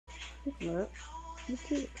No. You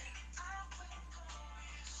too.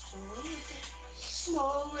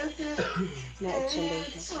 Next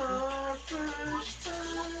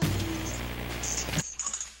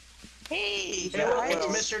Hey Hey, look, it's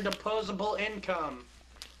guys! Mr. Disposable Income.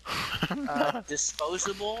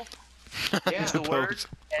 Disposable Yeah. to work,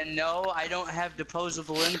 and no, I don't have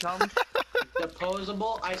disposable income.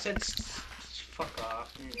 Disposable? I said fuck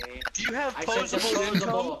off. Do you have I said posable income?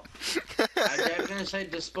 disposable. I definitely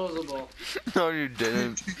said disposable. No, you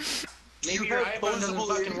didn't. Maybe You your have iPhone doesn't posable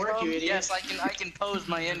fucking work, income? you idiot. Yes, I can pose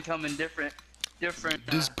my income in different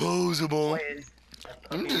Disposable. ways.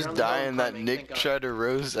 I'm Okay, just you're dying that homecoming, Nick thank God. tried to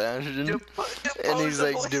roast Ashton, and he's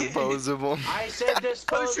like Disposable. disposable. I said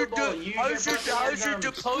disposable. How's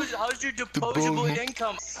your disposable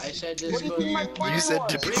income? I said What do you think my disposable. plan You said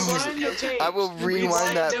was? Rewind the disposable. tapes. I will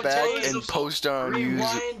rewind that back and disposable. post it on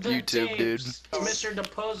Rewind the YouTube, dude. tapes. Mr.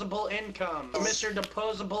 Disposable Income. Mr.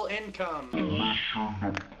 Disposable Income.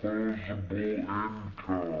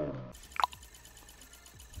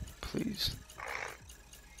 Please.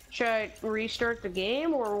 Should I restart the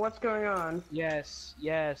game or what's going on? Yes,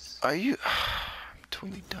 yes. Are you? I'm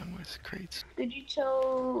totally done with crates. Did you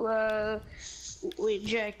tell, wait,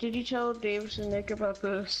 Jack, did you tell Davis and Nick about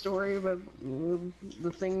the story about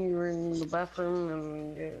the thing you were in the bathroom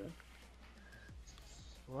and,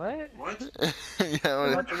 What? What?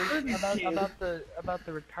 Yeah. About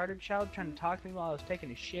the retarded child trying to talk to me while I was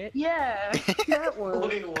taking a shit? Yeah, that one.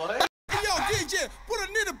 Wait, what? Yo, DJ, put a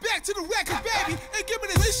nigga back to the record, baby, and give me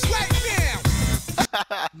this right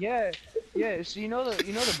now. Yeah, yeah. So you know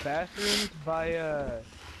the bathrooms by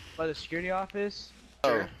the security office.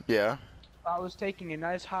 Oh, yeah. I was taking a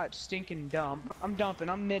nice hot stinking dump. I'm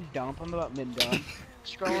mid dump. I'm about mid dump.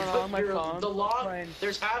 Scrolling on my phone. The log. playing,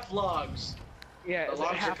 There's half logs. yeah, the it's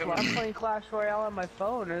logs are half coming. I'm playing Clash Royale on my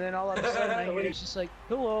phone, and then all of a sudden I hear it's just like,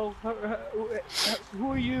 "Hello,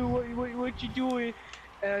 who are you? What you doing?"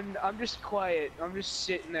 And I'm just quiet. I'm just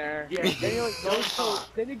sitting there. Yeah.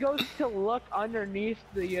 Then it goes to look underneath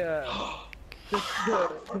the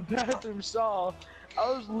bathroom stall. I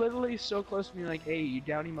was literally so close to being like, "Hey, you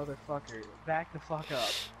downy motherfucker, back the fuck up."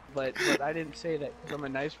 But I didn't say that because I'm a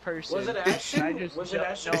nice person. Was it Ashton? And I just Was it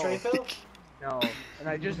Ashton no, Trejo? no, and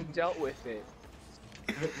I just dealt with it.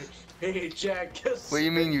 Hey, Jack. Guess, What do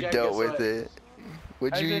you mean you Jack, dealt guess with what? it?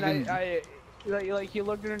 Would As you in, even? I like he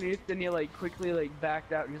looked underneath, then he like quickly like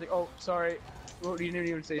backed out, and he's like, "Oh, sorry." Well, he didn't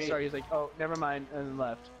even say Hey. sorry. He's like, "Oh, never mind," and then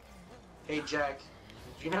left. Hey, Jack.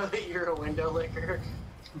 Did you know that you're a window licker?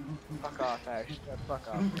 Fuck off, Ash. Fuck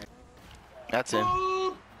off. Man. That's him.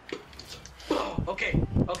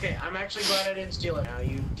 Okay, I'm actually glad I didn't steal it. Now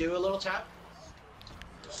you do a little tap.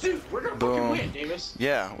 Dude, we're gonna fucking Boom. win, Davis.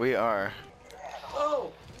 Yeah, we are.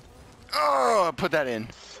 Oh! Oh, put that in.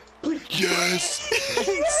 Yes.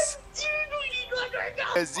 Yes! Dude, we need one right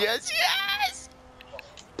now! Yes, yes, yes.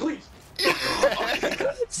 Please!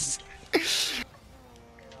 Yes.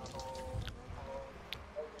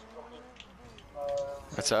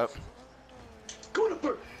 What's up? Go to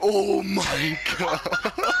bird! Oh my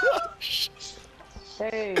gosh.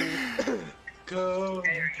 Hey. Go.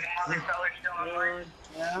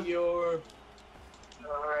 Your.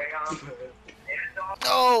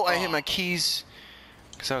 Oh, I hit my keys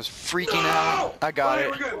because I was freaking out. I got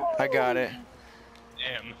it. I got it.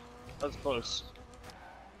 Damn, that's close.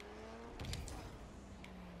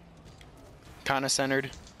 Kinda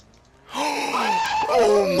centered.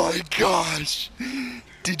 Oh my gosh.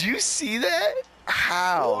 Did you see that?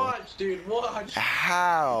 How? Watch, dude, watch.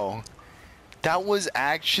 How? That was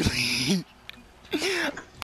actually...